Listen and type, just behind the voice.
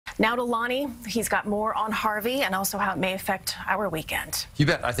Now to Lonnie. He's got more on Harvey and also how it may affect our weekend. You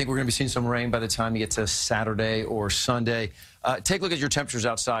bet. I think we're going to be seeing some rain by the time you get to Saturday or Sunday. Take a look at your temperatures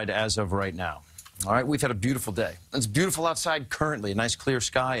outside as of right now. All right, we've had a beautiful day. It's beautiful outside currently. A nice clear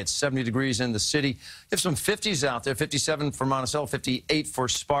sky. It's 70 degrees in the city. You have some 50s out there, 57 for Monticello, 58 for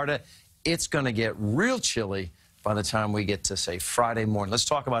Sparta. It's going to get real chilly by the time we get to, say, Friday morning. Let's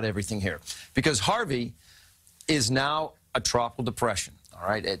talk about everything here. Because Harvey is now a tropical depression. All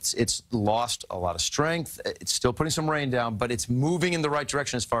right, it's lost a lot of strength. It's still putting some rain down, but it's moving in the right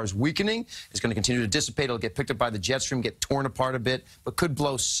direction as far as weakening. It's going to continue to dissipate. It'll get picked up by the jet stream, get torn apart a bit, but could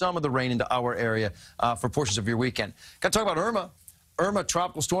blow some of the rain into our area for portions of your weekend. Got to talk about Irma. Irma,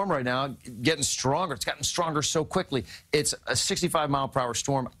 tropical storm right now, getting stronger. It's gotten stronger so quickly. It's a 65-mile-per-hour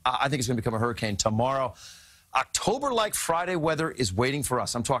storm. I think it's going to become a hurricane tomorrow. October-like Friday weather is waiting for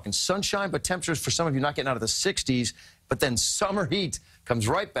us. I'm talking sunshine, but temperatures for some of you not getting out of the 60s, but then summer heat comes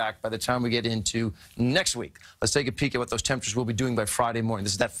right back by the time we get into next week. Let's take a peek at what those temperatures will be doing by Friday morning.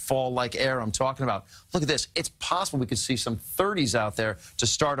 This is that fall-like air I'm talking about. Look at this. It's possible we could see some 30s out there to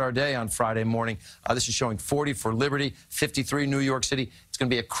start our day on Friday morning. This is showing 40 for Liberty, 53 New York City. It's going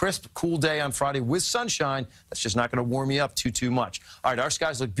to be a crisp, cool day on Friday with sunshine. That's just not going to warm you up too much. All right, our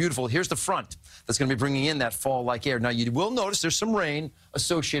skies look beautiful. Here's the front that's going to be bringing in that fall-like air. Now, you will notice there's some rain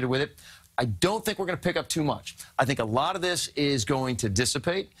associated with it. I don't think we're going to pick up too much. I think a lot of this is going to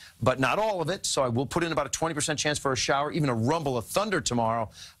dissipate, but not all of it. So I will put in about a 20% chance for a shower, even a rumble of thunder tomorrow.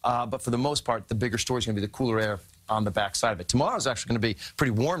 But for the most part, the bigger story is going to be the cooler air on the backside of it. Tomorrow is actually going to be a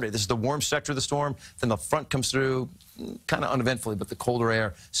pretty warm day. This is the warm sector of the storm. Then the front comes through kind of uneventfully, but the colder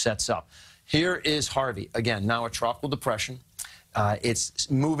air sets up. Here is Harvey. Again, now a tropical depression.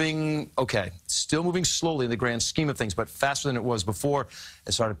 It's moving, okay, still moving slowly in the grand scheme of things, but faster than it was before.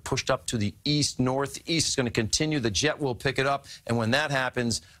 It started pushed up to the east, northeast. It's going to continue. The jet will pick it up. And when that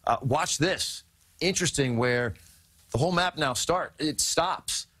happens, watch this. Interesting where the whole map now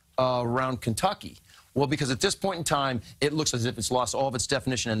stops around Kentucky. Well, because at this point in time, it looks as if it's lost all of its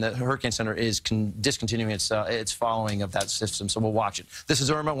definition, and the Hurricane Center is discontinuing its following of that system, so we'll watch it. This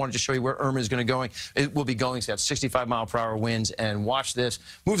is Irma. I wanted to show you where Irma is going to go. It will be going at 65-mile-per-hour winds, and watch this.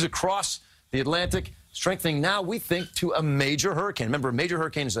 Moves across the Atlantic, strengthening now, we think, to a major hurricane. Remember, a major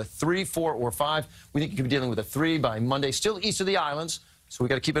hurricane is a 3, 4, or 5. We think you could be dealing with a 3 by Monday, still east of the islands, so we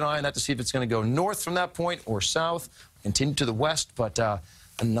got to keep an eye on that to see if it's going to go north from that point or south, continue to the west, but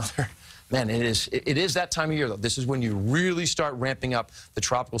another... Man, it is that time of year, though. This is when you really start ramping up the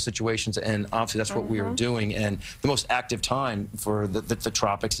tropical situations, and obviously that's what we are doing. And the most active time for the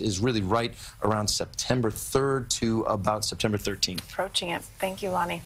tropics is really right around September 3rd to about September 13th. Approaching it. Thank you, Lonnie.